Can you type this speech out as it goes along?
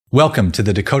Welcome to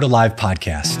the Dakota Live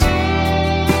podcast.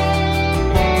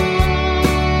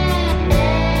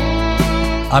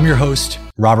 I'm your host,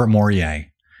 Robert Morier.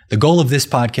 The goal of this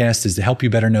podcast is to help you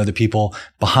better know the people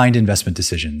behind investment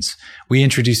decisions. We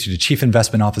introduce you to chief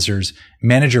investment officers,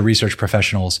 manager research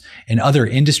professionals, and other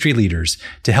industry leaders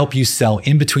to help you sell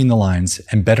in between the lines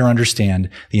and better understand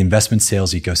the investment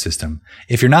sales ecosystem.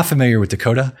 If you're not familiar with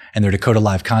Dakota and their Dakota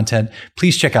Live content,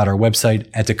 please check out our website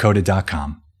at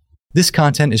dakota.com. This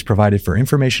content is provided for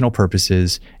informational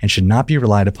purposes and should not be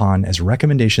relied upon as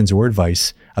recommendations or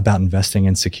advice about investing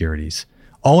in securities.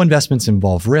 All investments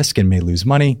involve risk and may lose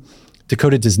money.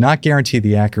 Dakota does not guarantee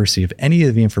the accuracy of any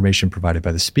of the information provided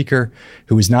by the speaker,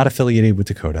 who is not affiliated with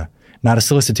Dakota. Not a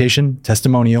solicitation,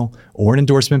 testimonial, or an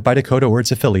endorsement by Dakota or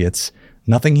its affiliates.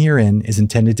 Nothing herein is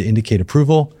intended to indicate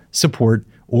approval, support,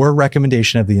 or a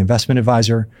recommendation of the investment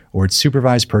advisor or its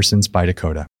supervised persons by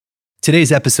Dakota.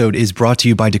 Today's episode is brought to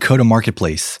you by Dakota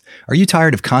Marketplace. Are you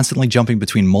tired of constantly jumping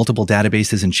between multiple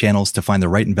databases and channels to find the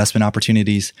right investment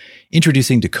opportunities?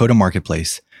 Introducing Dakota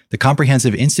Marketplace, the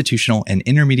comprehensive institutional and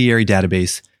intermediary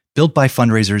database built by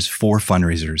fundraisers for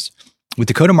fundraisers. With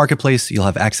Dakota Marketplace, you'll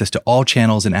have access to all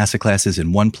channels and asset classes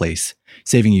in one place,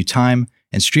 saving you time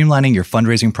and streamlining your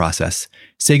fundraising process.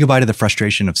 Say goodbye to the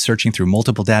frustration of searching through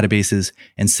multiple databases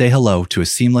and say hello to a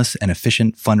seamless and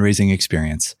efficient fundraising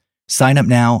experience. Sign up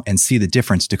now and see the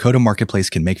difference Dakota Marketplace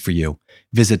can make for you.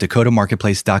 Visit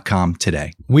dakotamarketplace.com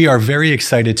today. We are very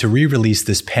excited to re-release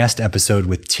this past episode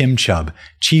with Tim Chubb,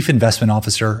 Chief Investment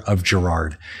Officer of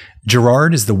Girard.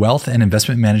 Girard is the Wealth and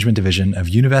Investment Management Division of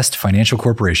Univest Financial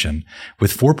Corporation,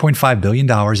 with $4.5 billion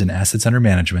in assets under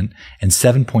management and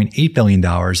 $7.8 billion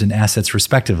in assets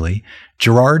respectively.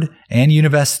 Girard and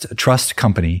Univest Trust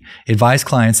Company advise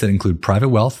clients that include private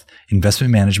wealth,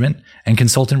 investment management, and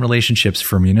consultant relationships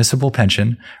for municipal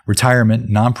pension, retirement,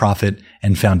 nonprofit,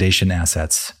 and foundation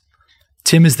assets.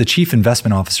 Tim is the Chief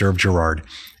Investment Officer of Girard,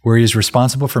 where he is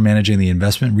responsible for managing the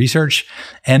investment research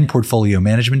and portfolio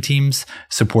management teams,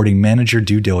 supporting manager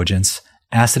due diligence,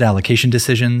 asset allocation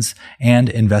decisions, and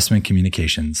investment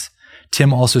communications.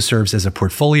 Tim also serves as a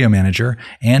portfolio manager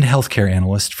and healthcare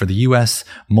analyst for the U.S.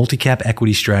 multi-cap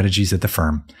equity strategies at the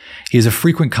firm. He is a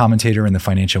frequent commentator in the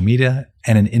financial media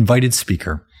and an invited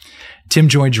speaker. Tim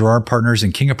joined Girard Partners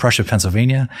in King of Prussia,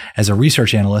 Pennsylvania as a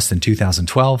research analyst in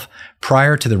 2012,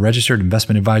 prior to the registered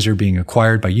investment advisor being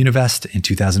acquired by Univest in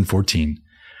 2014.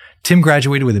 Tim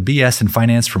graduated with a BS in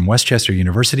finance from Westchester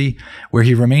University, where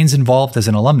he remains involved as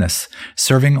an alumnus,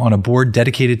 serving on a board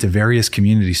dedicated to various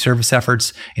community service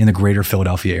efforts in the greater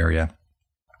Philadelphia area.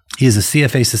 He is a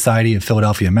CFA Society of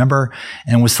Philadelphia member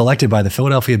and was selected by the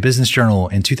Philadelphia Business Journal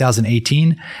in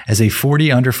 2018 as a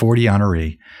 40 under 40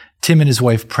 honoree. Tim and his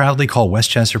wife proudly call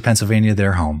Westchester, Pennsylvania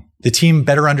their home. The team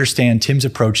better understand Tim's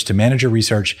approach to manager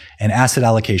research and asset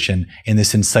allocation in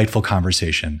this insightful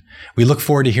conversation. We look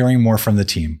forward to hearing more from the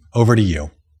team. Over to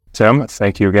you. Tim,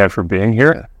 thank you again for being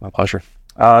here. My pleasure.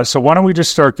 So why don't we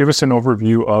just start? Give us an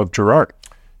overview of Girard.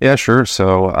 Yeah, sure.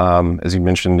 So as you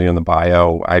mentioned in the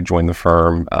bio, I joined the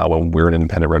firm when we were an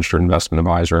independent registered investment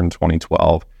advisor in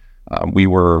 2012. We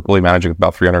were really managing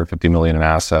about $350 million in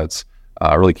assets,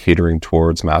 really catering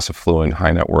towards mass affluent,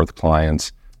 high net worth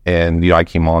clients. And I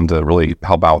came on to really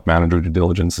help out with manager due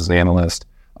diligence as an analyst,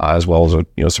 as well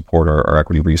as support our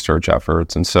equity research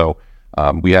efforts. And so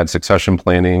we had succession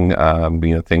planning,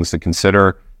 things to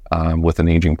consider with an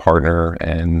aging partner,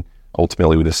 and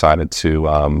ultimately we decided to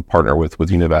partner with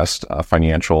Univest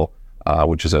Financial,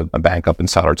 which is a bank up in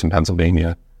Souderton,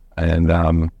 Pennsylvania,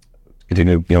 and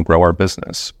continue to grow our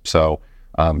business. So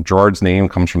Girard's name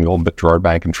comes from the old Girard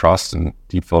Bank and Trust and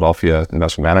deep Philadelphia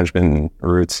investment management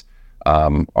roots.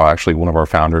 Actually, one of our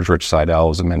founders, Rich Seidel,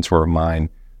 was a mentor of mine.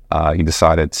 He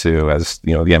decided to, as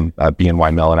the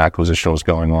BNY Mellon acquisition was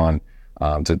going on,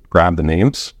 to grab the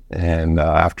names. And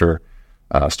after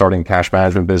starting a cash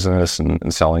management business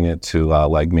and selling it to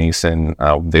Legg Mason,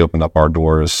 they opened up our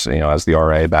doors, as the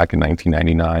RA back in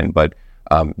 1999. But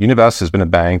Univest has been a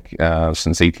bank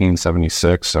since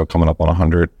 1876, so coming up on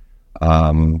 100.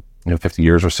 50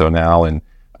 years or so now, and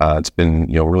it's been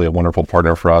really a wonderful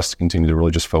partner for us to continue to really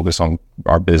just focus on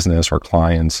our business, our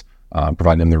clients,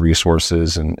 provide them the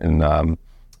resources and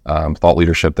thought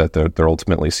leadership that they're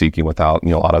ultimately seeking without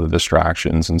a lot of the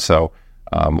distractions. And so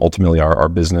ultimately our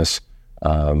business,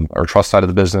 our trust side of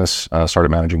the business, started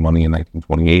managing money in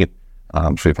 1928.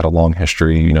 So we've had a long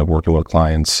history working with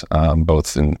clients,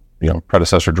 both in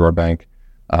predecessor Girard Bank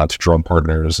to Girard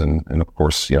Partners and of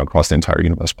course across the entire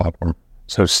Univest platform.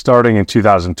 So starting in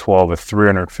 2012 with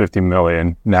 350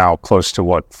 million, now close to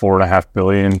what, 4.5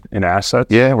 billion in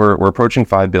assets? Yeah, we're approaching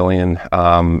 5 billion.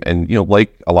 And,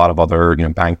 like a lot of other,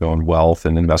 bank-owned wealth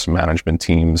and investment management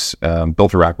teams,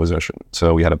 built through acquisition.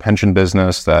 So we had a pension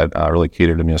business that really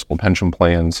catered to municipal pension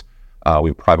plans. We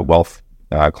have private wealth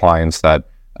clients that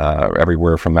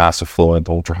everywhere from mass affluent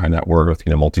to ultra high net worth,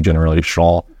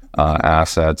 multi-generational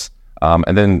assets.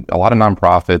 And then a lot of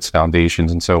nonprofits,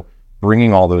 foundations. And so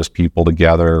bringing all those people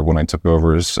together when I took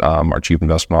over as our chief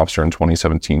investment officer in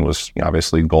 2017 was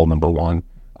obviously goal number one.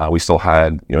 We still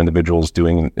had individuals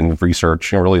doing in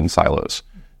research, really in silos.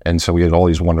 And so we had all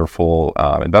these wonderful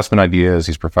investment ideas,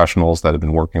 these professionals that have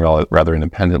been working rather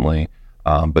independently,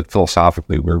 but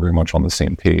philosophically we're very much on the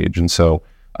same page. And so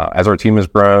as our team has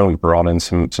grown, we've brought in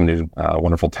some new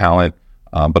wonderful talent.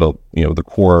 But the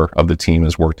core of the team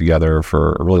has worked together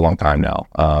for a really long time now,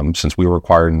 since we were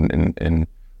acquired in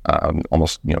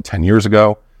almost 10 years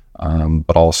ago,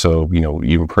 but also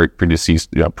even preceding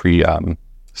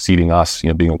us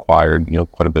being acquired,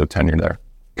 quite a bit of tenure there.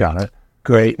 Got it.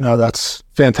 Great. No, that's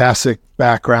fantastic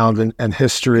background and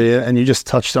history. And you just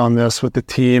touched on this with the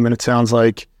team, and it sounds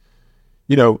like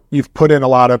you've put in a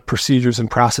lot of procedures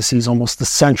and processes almost to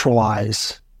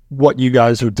centralize what you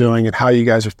guys are doing and how you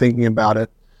guys are thinking about it.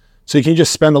 So you can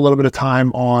just spend a little bit of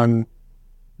time on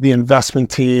the investment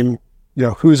team,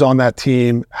 who's on that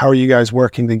team, how are you guys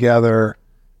working together,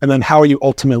 and then how are you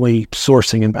ultimately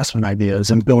sourcing investment ideas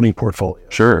and building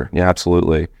portfolios? Sure. Yeah,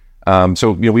 absolutely.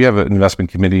 So we have an investment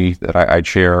committee that I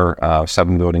chair,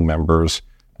 7 voting members.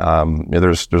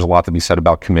 There's a lot to be said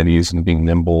about committees and being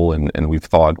nimble, and we've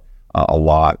thought a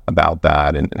lot about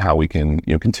that and how we can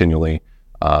continually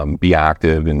be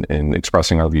active in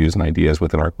expressing our views and ideas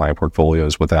within our client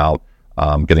portfolios without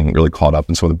getting really caught up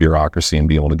in some of the bureaucracy and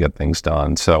be able to get things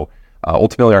done. So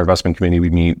ultimately, our investment committee, we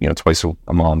meet twice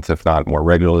a month, if not more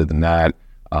regularly than that.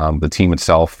 The team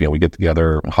itself, we get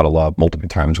together, huddle up multiple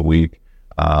times a week.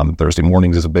 Thursday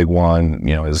mornings is a big one,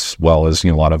 as well as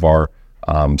a lot of our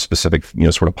specific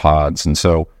sort of pods. And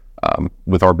so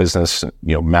with our business,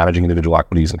 managing individual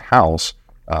equities in-house,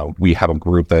 we have a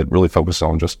group that really focuses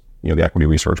on just the equity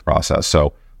research process.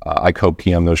 So I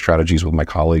co-PM those strategies with my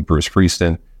colleague Bruce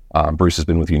Freeston. Bruce has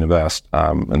been with Univest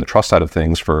and the trust side of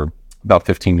things for about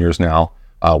 15 years now.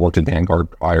 Worked at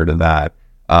Vanguard prior to that,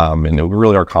 and we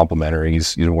really are complementary.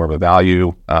 He's more of a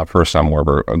value person. I'm more of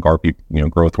a GARP,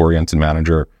 growth-oriented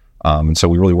manager, and so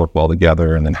we really work well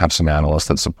together. And then have some analysts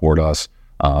that support us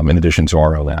in addition to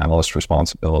our own analyst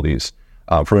responsibilities.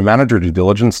 From a manager due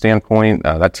diligence standpoint,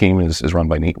 that team is run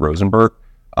by Nate Rosenberg.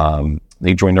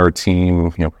 They joined our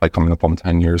team, probably coming up on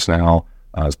 10 years now.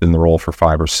 It's been in the role for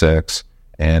 5 or 6.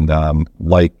 And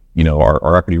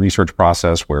our equity research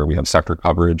process where we have sector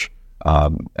coverage,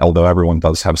 although everyone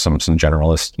does have some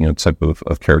generalist, type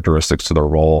of characteristics to their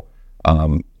role.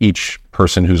 Each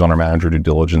person who's on our manager due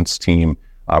diligence team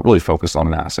really focused on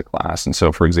an asset class. And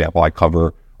so, for example, I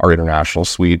cover our international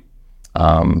suite.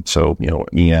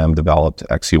 EM developed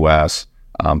ex-US,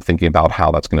 thinking about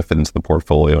how that's going to fit into the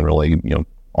portfolio and really,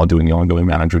 doing the ongoing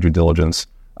manager due diligence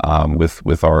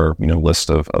with our list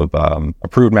of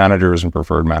approved managers and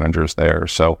preferred managers there.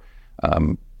 So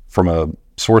from a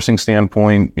sourcing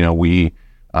standpoint, we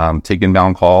take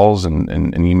inbound calls and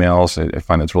emails. I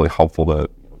find it's really helpful to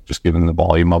just given the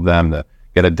volume of them to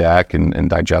get a deck and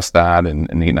digest that. And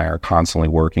Nate and I are constantly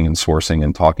working and sourcing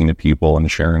and talking to people and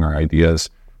sharing our ideas,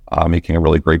 making a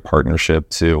really great partnership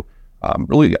to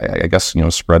really, I guess,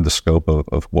 spread the scope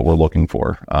of what we're looking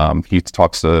for. He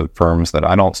talks to firms that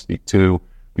I don't speak to.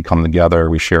 We come together,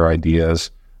 we share ideas,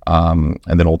 and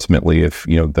then ultimately, if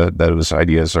those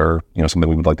ideas are something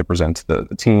we would like to present to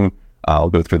the team, I'll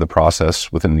go through the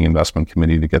process within the investment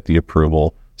committee to get the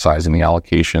approval, sizing the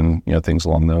allocation, things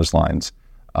along those lines.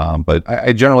 But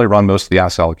I generally run most of the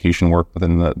asset allocation work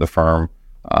within the firm,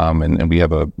 and we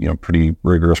have a pretty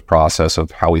rigorous process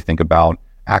of how we think about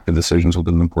active decisions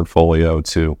within the portfolio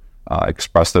to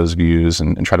express those views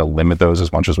and try to limit those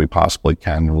as much as we possibly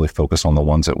can, and really focus on the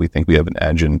ones that we think we have an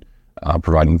edge in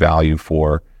providing value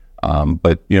for.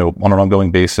 But on an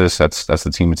ongoing basis, that's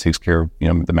the team that takes care of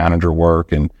the manager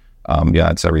work, and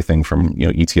it's everything from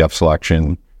ETF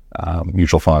selection,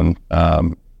 mutual fund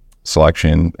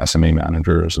selection, SMA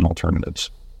managers, and alternatives.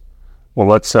 Well,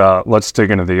 let's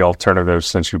dig into the alternatives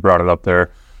since you brought it up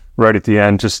there right at the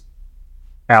end. Just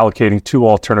allocating to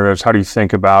alternatives. How do you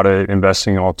think about it?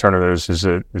 Investing in alternatives, is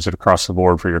it across the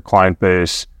board for your client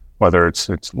base, whether it's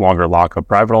longer lockup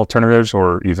private alternatives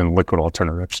or even liquid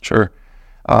alternatives? Sure.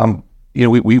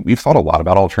 We've thought a lot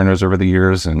about alternatives over the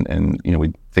years, and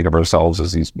we think of ourselves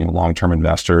as these long-term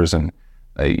investors, and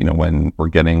when we're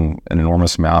getting an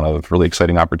enormous amount of really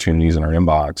exciting opportunities in our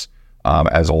inbox,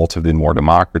 as alts have been more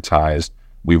democratized,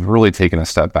 we've really taken a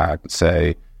step back and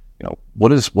say,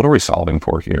 what are we solving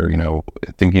for here?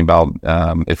 Thinking about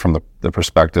it from the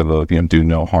perspective of, do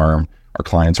no harm. Our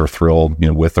clients are thrilled,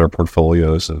 with their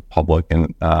portfolios of public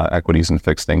and equities and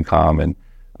fixed income. And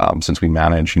since we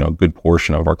manage, a good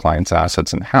portion of our clients'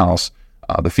 assets in-house,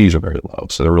 the fees are very low.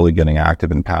 So they're really getting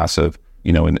active and passive,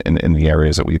 in the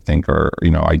areas that we think are,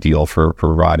 ideal for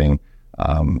providing,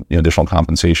 additional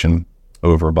compensation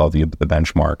over above the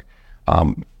benchmark.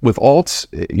 With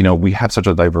alts, we have such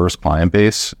a diverse client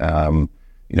base.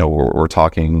 We're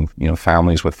talking,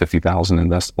 families with 50,000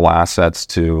 investable assets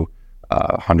to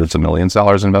hundreds of millions of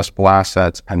dollars investable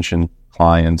assets, pension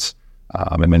clients.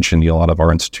 I mentioned a lot of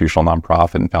our institutional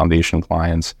nonprofit and foundation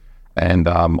clients. And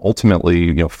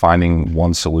ultimately, finding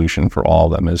one solution for all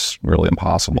of them is really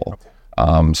impossible.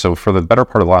 So for the better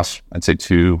part of the last, I'd say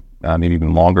 2, maybe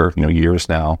even longer, years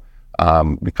now,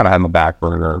 we kind of had in the back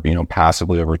burner,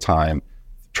 passively over time,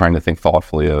 trying to think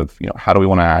thoughtfully of, how do we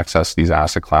want to access these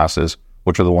asset classes?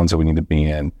 Which are the ones that we need to be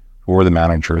in? Who are the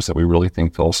managers that we really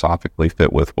think philosophically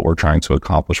fit with what we're trying to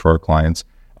accomplish for our clients?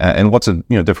 And what's a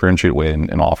differentiated way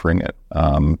in offering it?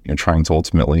 Trying to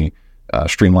ultimately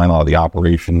streamline a lot of the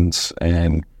operations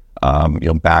and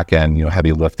back end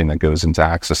heavy lifting that goes into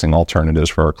accessing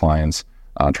alternatives for our clients.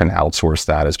 Trying to outsource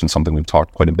that has been something we've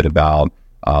talked quite a bit about.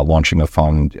 Launching a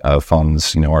fund,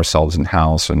 funds ourselves in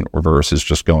house, and versus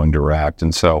just going direct.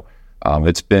 And so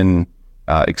it's been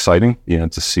exciting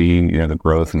to see the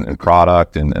growth in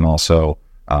product and also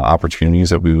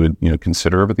opportunities that we would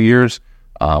consider over the years.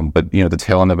 But the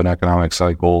tail end of an economic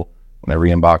cycle, when every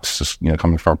inbox is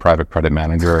coming from a private credit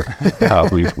manager,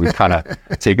 we've kind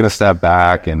of taken a step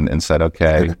back and said,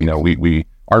 okay, we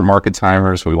aren't market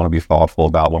timers, so we want to be thoughtful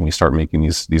about when we start making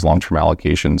these long-term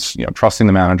allocations, trusting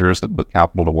the managers that put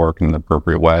capital to work in an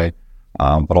appropriate way.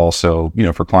 But also,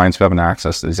 for clients who haven't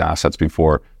accessed these assets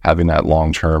before, having that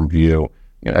long-term view.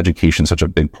 Education is such a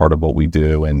big part of what we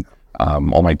do. And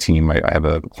on my team, I have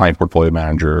a client portfolio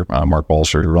manager, Mark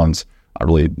Balser, who runs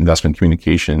really investment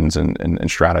communications and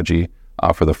strategy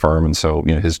for the firm. And so,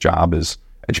 his job is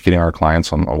educating our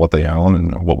clients on what they own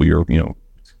and what we are,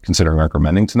 considering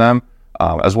recommending to them,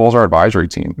 as well as our advisory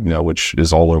team, which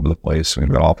is all over the place. We've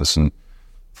got an office in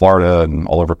Florida and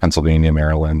all over Pennsylvania,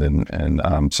 Maryland,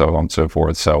 and so on and so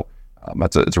forth. So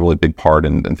it's a really big part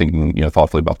in thinking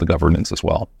thoughtfully about the governance as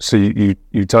well. So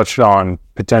you touched on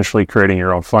potentially creating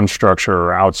your own fund structure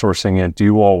or outsourcing it. Do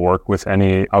you all work with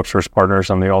any outsourced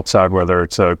partners on the alt side, whether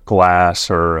it's a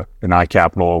Glass or an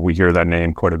iCapital? We hear that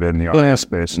name quite a bit in the alt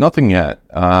space. Nothing yet.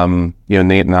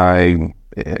 Nate and I,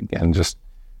 again, just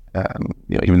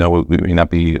even though we may not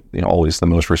be always the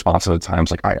most responsive at times,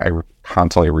 like I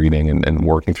constantly reading and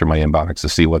working through my inbox to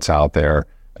see what's out there.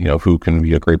 Who can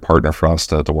be a great partner for us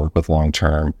to work with long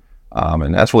term.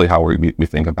 And that's really how we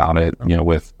think about it,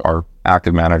 with our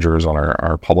active managers on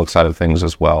our public side of things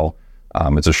as well.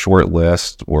 It's a short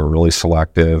list. We're really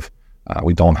selective.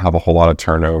 We don't have a whole lot of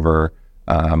turnover.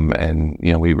 And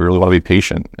we really want to be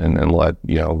patient and let,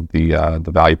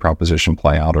 the value proposition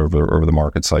play out over the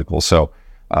market cycle. So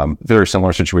very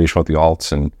similar situation with the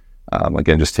alts. And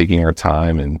again, just taking our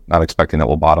time and not expecting that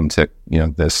we'll bottom tick,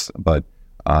 but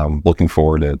looking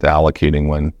forward to allocating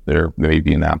when there may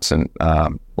be an absent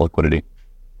liquidity.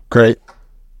 Great.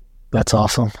 That's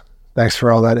awesome. Thanks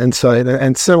for all that insight.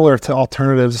 And similar to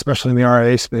alternatives, especially in the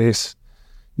RIA space,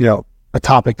 a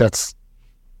topic that's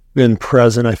been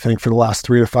present, I think, for the last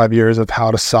 3 to 5 years of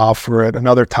how to solve for it.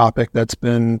 Another topic that's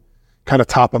been kind of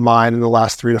top of mind in the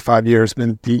last 3 to 5 years has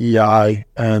been DEI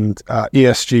and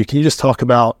ESG. Can you just talk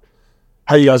about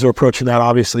how you guys are approaching that?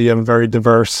 Obviously, you have a very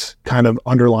diverse kind of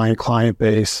underlying client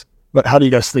base, but how do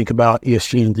you guys think about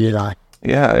ESG and DEI?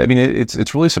 Yeah, I mean,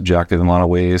 it's really subjective in a lot of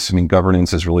ways. I mean,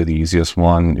 governance is really the easiest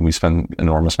one. And we spend an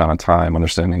enormous amount of time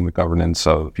understanding the governance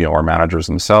of, our managers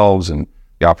themselves and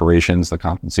the operations, the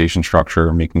compensation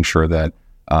structure, making sure that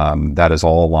that is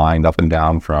all aligned up and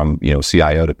down from,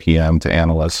 CIO to PM to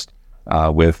analyst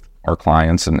with our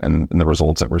clients and the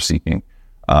results that we're seeking.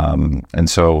 And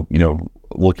so,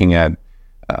 looking at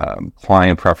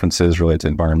client preferences related to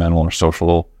environmental or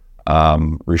social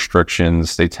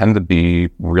restrictions, they tend to be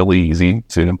really easy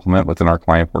to implement within our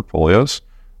client portfolios.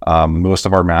 Most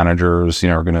of our managers,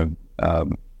 are going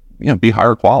to, be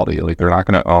higher quality. Like they're not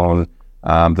going to own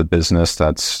the business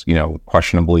that's,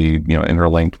 questionably,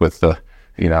 interlinked with the,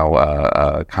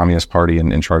 Communist Party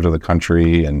in charge of the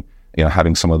country and,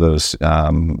 having some of those,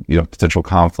 potential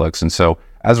conflicts. And so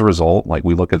as a result, like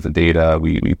we look at the data,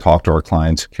 we talk to our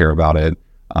clients who care about it,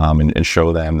 and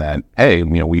show them that, hey,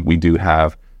 we do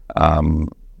have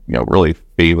really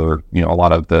favor, a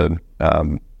lot of the,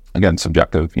 again,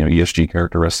 subjective, ESG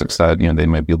characteristics that, they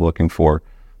might be looking for.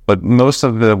 But most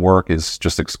of the work is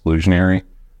just exclusionary.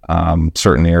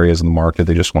 Certain areas in the market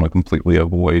they just want to completely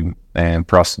avoid. And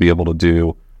for us to be able to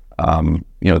do,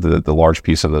 the large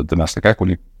piece of the domestic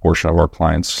equity portion of our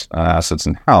clients' assets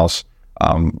in-house,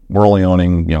 we're only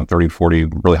owning, 30, 40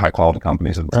 really high-quality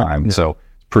companies at the time. Yeah. So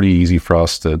it's pretty easy for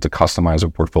us to customize a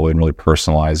portfolio and really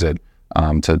personalize it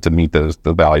to meet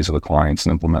the values of the clients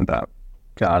and implement that.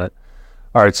 Got it.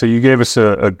 All right, so you gave us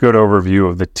a good overview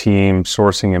of the team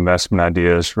sourcing investment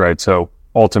ideas, right? So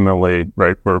ultimately,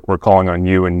 right, we're calling on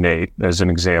you and Nate as an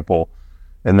example,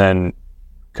 and then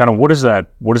kind of what does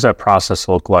that process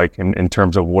look like in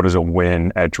terms of what is a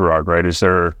win at Girard, right? Is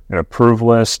there an approved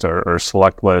list or a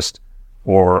select list,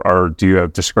 or do you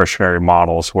have discretionary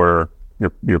models where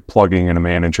you're plugging in a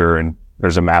manager and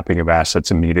there's a mapping of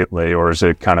assets immediately, or is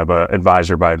it kind of a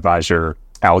advisor by advisor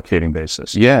allocating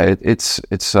basis? Yeah, it's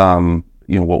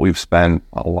what we've spent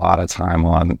a lot of time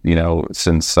on,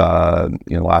 since the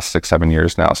last 6-7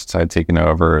 years now since I've taken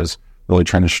over, is really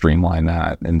trying to streamline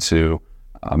that into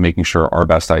making sure our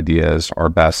best ideas, our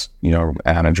best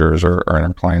managers are in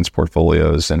our clients'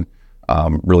 portfolios, and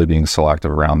really being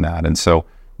selective around that. And so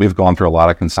we've gone through a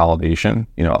lot of consolidation,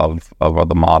 of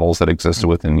the models that existed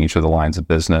within each of the lines of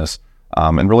business,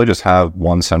 and really just have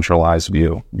one centralized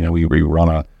view. We run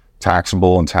a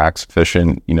taxable and tax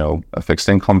efficient, a fixed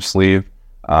income sleeve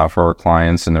for our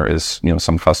clients, and there is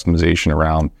some customization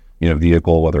around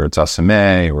vehicle, whether it's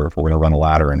SMA or if we're going to run a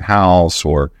ladder in house,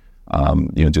 or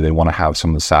do they want to have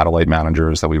some of the satellite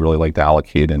managers that we really like to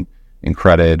allocate in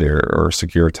credit or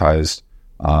securitized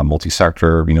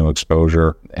multi-sector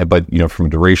exposure. But from a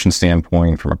duration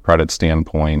standpoint, from a credit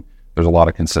standpoint, there's a lot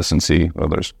of consistency. Well,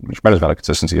 there's a tremendous amount of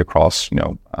consistency across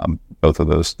both of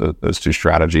those two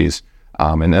strategies,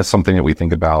 and that's something that we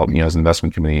think about as an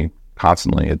investment committee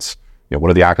constantly. It's what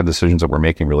are the active decisions that we're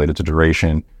making related to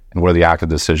duration, and what are the active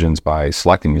decisions by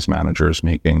selecting these managers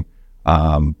making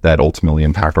that ultimately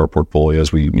impact our portfolio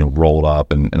as we roll it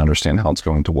up and understand how it's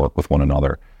going to work with one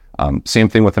another. Same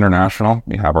thing with international.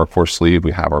 We have our core sleeve,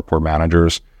 we have our core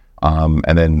managers,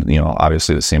 and then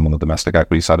obviously the same on the domestic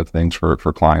equity side of things for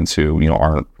clients who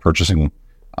aren't purchasing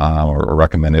or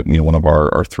recommended one of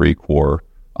our three core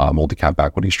multi-cap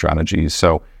equity strategies.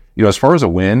 So as far as a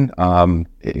win, like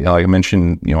I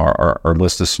mentioned, our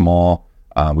list is small.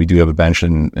 We do have a bench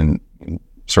in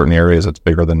certain areas that's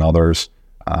bigger than others.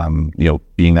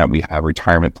 Being that we have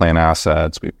retirement plan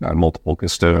assets, we've got multiple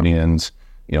custodians,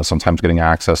 sometimes getting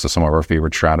access to some of our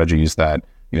favorite strategies that,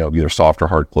 either soft or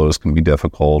hard close can be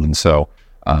difficult. And so,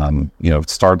 it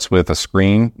starts with a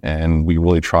screen, and we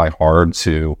really try hard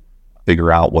to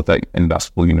figure out what that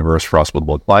investable universe for us would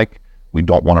look like. We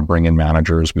don't want to bring in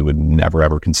managers we would never,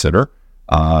 ever consider,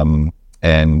 and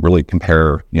really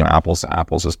compare, apples to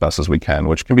apples as best as we can,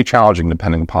 which can be challenging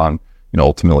depending upon,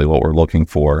 ultimately what we're looking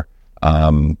for.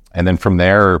 And then from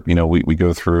there, we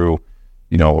go through,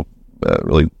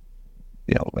 really,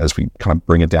 as we kind of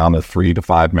bring it down to 3 to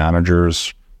 5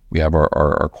 managers, we have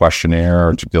our questionnaire,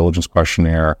 our due diligence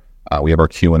questionnaire. We have our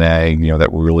Q&A,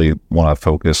 that we really want to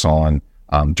focus on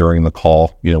during the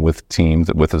call, with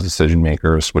teams, with the decision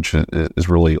makers, which is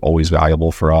really always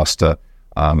valuable for us to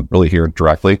really hear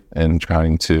directly and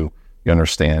trying to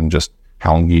understand just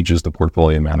how engaged is the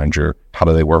portfolio manager, how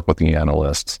do they work with the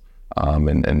analysts,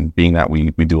 and being that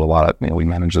we do a lot of, we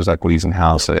manage those equities in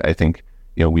house. I think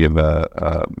we have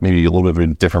maybe a little bit of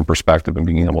a different perspective in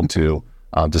being able to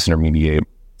disintermediate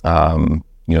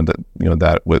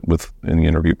that with in the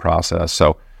interview process.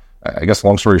 So I guess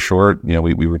long story short,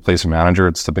 we replace a manager.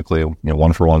 It's typically a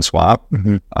 1-for-1 swap.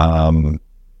 Mm-hmm.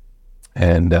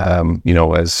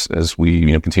 As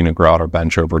we continue to grow out our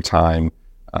bench over time,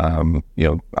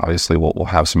 obviously we'll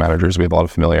have some managers we have a lot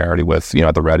of familiarity with,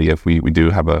 at the ready if we do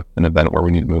have an event where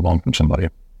we need to move on from somebody.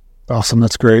 Awesome,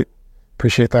 that's great.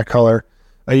 Appreciate that color.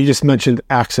 You just mentioned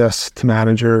access to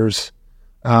managers.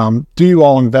 Do you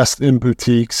all invest in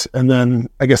boutiques? And then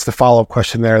I guess the follow-up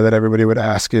question there that everybody would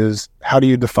ask is, how do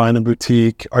you define a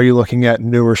boutique? Are you looking at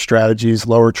newer strategies,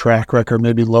 lower track record,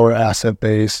 maybe lower asset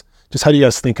base? Just how do you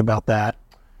guys think about that?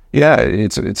 Yeah,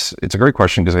 it's a great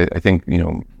question, because I think,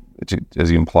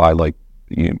 as you implied, like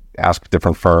you ask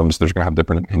different firms, there's going to have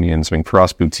different opinions. I mean, for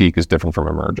us, boutique is different from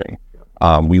emerging.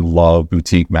 We love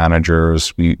boutique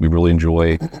managers. We really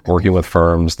enjoy working with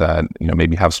firms that,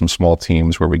 maybe have some small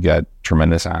teams where we get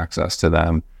tremendous access to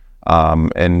them.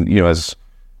 As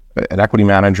an equity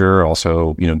manager,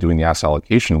 also, doing the asset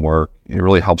allocation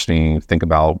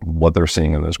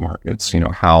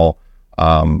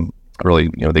really,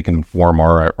 they can inform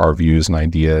our views and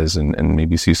ideas and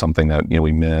maybe see something that,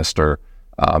 we missed, or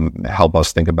help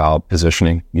us think about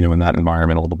positioning, in that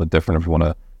environment a little bit different if we want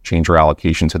to change our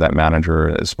allocation to that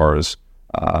manager as far as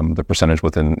the percentage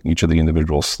within each of the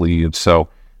individual sleeves. So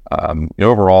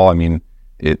overall, I mean,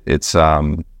 it's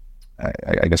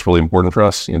I guess really important for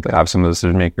us, to have some of the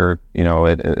decision maker,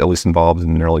 at least involved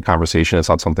in an early conversation. It's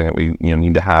not something that we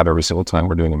need to have every single time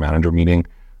we're doing a manager meeting.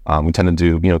 We tend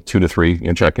to do 2 to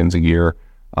 3 check-ins a year,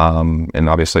 and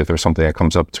obviously if there's something that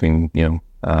comes up between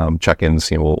check-ins,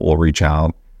 we'll reach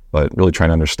out, but really trying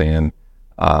to understand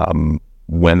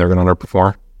when they're going to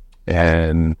underperform,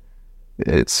 and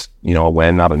it's a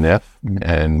when, not an if.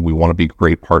 And we want to be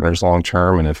great partners long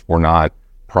term, and if we're not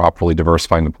properly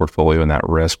diversifying the portfolio and that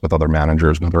risk with other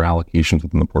managers and other allocations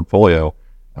within the portfolio,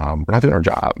 we're not doing our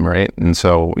job, right? And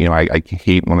so, I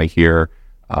hate when I hear,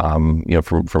 from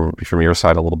your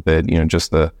side a little bit,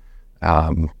 just the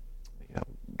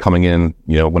coming in,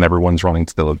 when everyone's running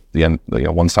to the end,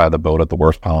 one side of the boat at the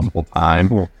worst possible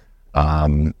time,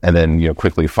 and then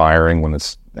quickly firing when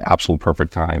it's the absolute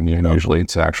perfect time, usually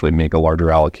to actually make a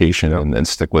larger allocation and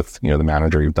stick with the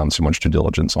manager you've done so much due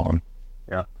diligence on.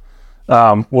 Yeah.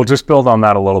 We'll just build on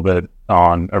that a little bit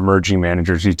on emerging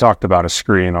managers. You talked about a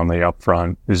screen on the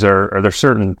upfront. Are there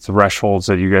certain thresholds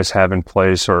that you guys have in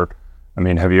place, or,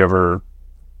 have you ever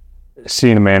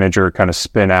seen a manager kind of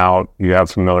spin out? You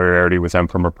have familiarity with them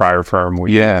from a prior firm.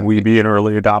 Would you be an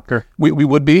early adopter? We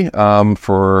would be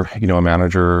for a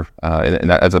manager, and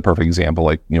that's a perfect example.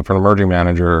 Like for an emerging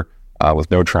manager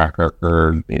with no track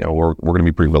record, we're going to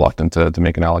be pretty reluctant to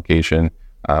make an allocation.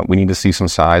 We need to see some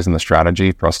size in the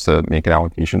strategy for us to make an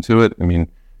allocation to it.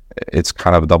 It's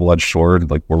kind of a double-edged sword.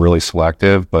 Like, we're really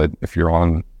selective, but if you're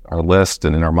on our list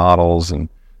and in our models and,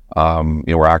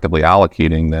 we're actively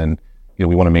allocating, then,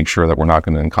 we want to make sure that we're not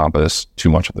going to encompass too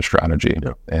much of the strategy.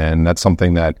 Yeah. And that's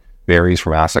something that varies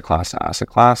from asset class to asset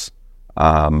class.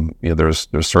 There's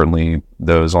certainly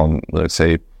those on, let's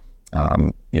say,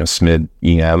 SMID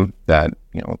EM that,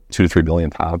 2 to 3 billion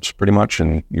tops pretty much.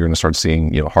 And you're going to start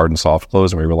seeing, hard and soft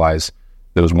close. And we realize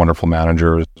those wonderful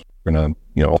managers are going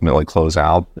to, ultimately close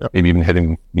out, maybe even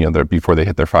hitting, before they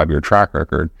hit their 5-year track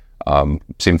record.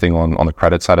 Same thing on the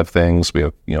credit side of things. We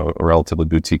have, a relatively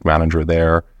boutique manager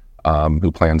there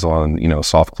who plans on,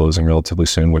 soft closing relatively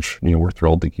soon, which, we're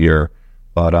thrilled to hear.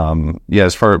 But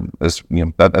as far as,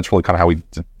 that's really kind of how we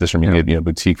discriminate,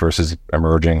 boutique versus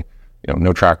emerging.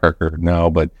 No track record, no,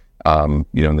 but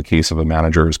in the case of a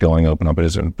manager who's going open up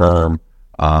his own firm,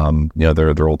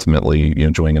 they're ultimately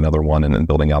joining another one and then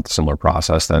building out the similar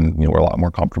process. Then we're a lot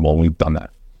more comfortable, and we've done that.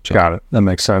 So. Got it. That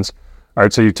makes sense. All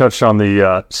right, so you touched on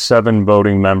the 7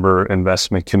 voting member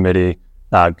investment committee.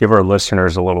 Give our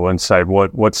listeners a little insight.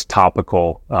 What's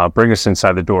topical? Bring us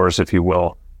inside the doors, if you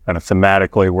will, kind of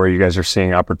thematically where you guys are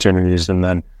seeing opportunities, and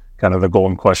then kind of the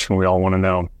golden question we all want to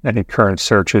know: any current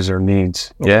searches or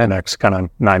needs over the next kind of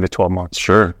 9 to 12 months?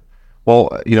 Sure. Well,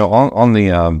 on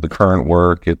the current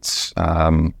work, it's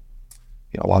a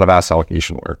lot of asset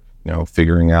allocation work.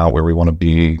 Figuring out where we want to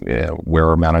be, where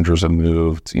our managers have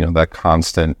moved. That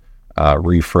constant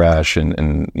refresh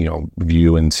and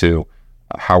view into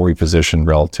how we position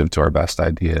relative to our best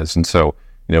ideas. And so,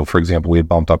 for example, we had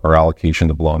bumped up our allocation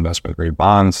to below investment grade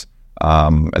bonds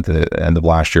at the end of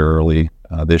last year, early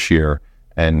this year,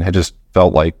 and had just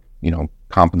felt like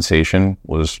compensation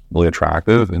was really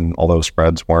attractive. And although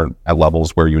spreads weren't at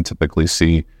levels where you would typically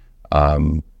see,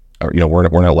 weren't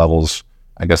at levels,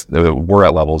 I guess we're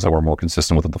at levels that were more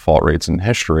consistent with the default rates in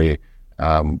history.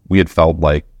 We had felt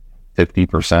like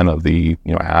 50% of the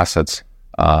assets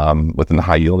within the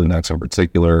high yield index in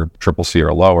particular, CCC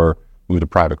or lower, moved to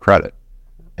private credit.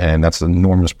 And that's an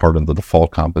enormous part of the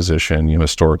default composition,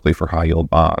 historically for high yield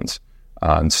bonds.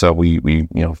 And so we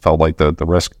felt like the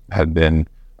risk had been,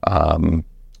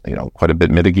 quite a bit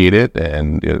mitigated,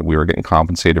 and we were getting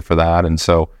compensated for that. And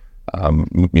so,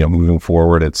 moving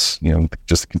forward, it's,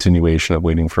 just a continuation of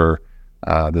waiting for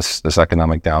this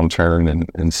economic downturn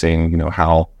and seeing,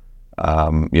 how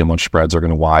much spreads are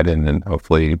going to widen, and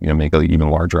hopefully, make an even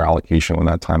larger allocation when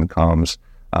that time comes.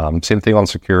 Same thing on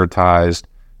securitized,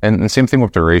 and same thing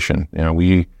with duration.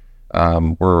 We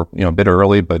were a bit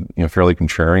early, but fairly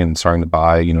contrarian, and starting to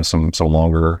buy some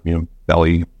longer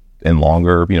belly and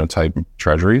longer type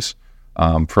treasuries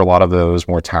for a lot of those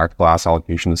more tactical asset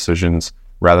allocation decisions.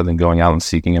 Rather than going out and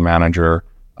seeking a manager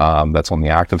that's on the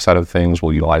active side of things,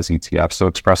 we'll utilize ETFs to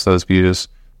express those views.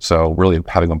 So really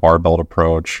having a barbelled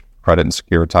approach, credit and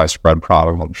securitized spread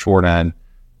product on the short end,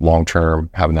 long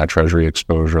term having that treasury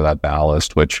exposure, that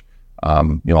ballast, which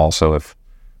also if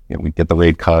we get the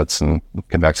rate cuts and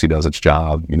convexity does its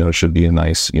job. It should be a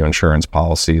nice, insurance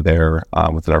policy there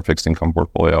within our fixed income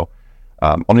portfolio.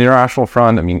 On the international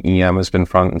front, EM has been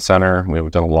front and center.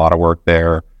 We've done a lot of work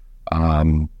there.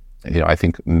 I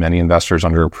think many investors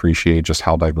underappreciate just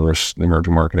how diverse the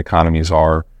emerging market economies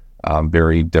are,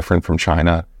 very different from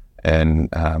China. And,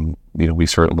 we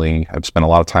certainly have spent a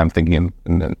lot of time thinking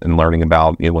and learning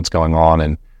about, what's going on.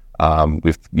 And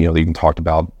we've, even talked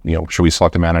about, should we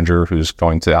select a manager who's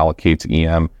going to allocate to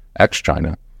EM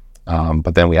ex-China?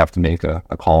 But then we have to make a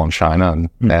call on China. And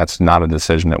that's not a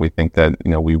decision that we think that,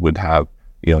 we would have,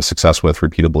 success with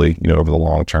repeatably, over the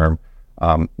long term.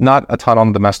 Not a ton on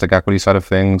the domestic equity side of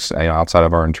things, outside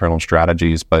of our internal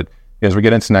strategies. But as we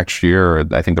get into next year,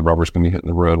 I think the rubber's going to be hitting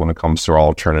the road when it comes to our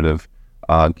alternative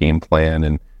game plan.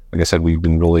 And like I said, we've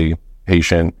been really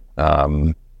patient,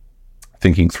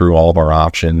 thinking through all of our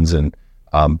options and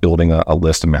building a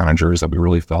list of managers that we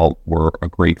really felt were a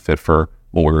great fit for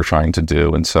what we were trying to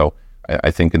do. And so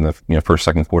I think in the first,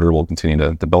 second quarter, we'll continue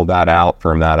to build that out,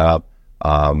 firm that up,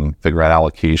 figure out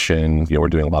allocation. We're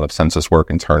doing a lot of census work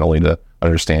internally to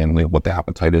understand what the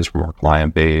appetite is from our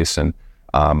client base. And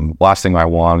last thing I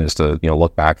want is to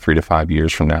look back 3 to 5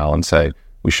 years from now and say,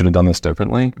 we should have done this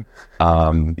differently,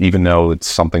 even though it's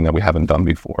something that we haven't done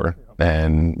before,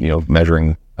 and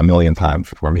measuring a million times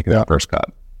before making that first cut.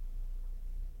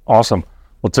 Awesome.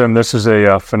 Well, Tim, this is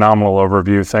a phenomenal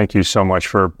overview. Thank you so much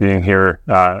for being here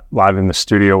live in the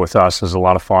studio with us. It was a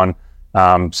lot of fun.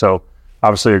 So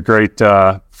obviously a great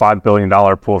 $5 billion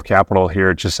pool of capital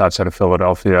here just outside of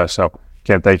Philadelphia. So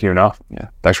can't thank you enough. Yeah.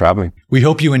 Thanks for having me. We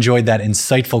hope you enjoyed that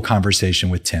insightful conversation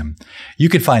with Tim. You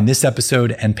can find this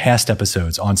episode and past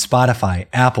episodes on Spotify,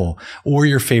 Apple, or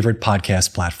your favorite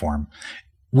podcast platform.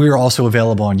 We're also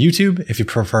available on YouTube if you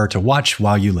prefer to watch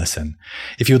while you listen.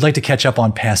 If you would like to catch up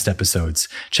on past episodes,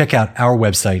 check out our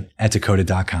website at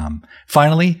Dakota.com.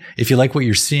 Finally, if you like what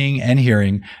you're seeing and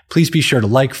hearing, please be sure to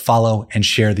like, follow, and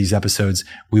share these episodes.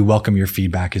 We welcome your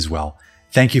feedback as well.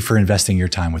 Thank you for investing your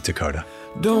time with Dakota.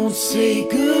 Don't say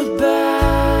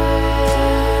goodbye.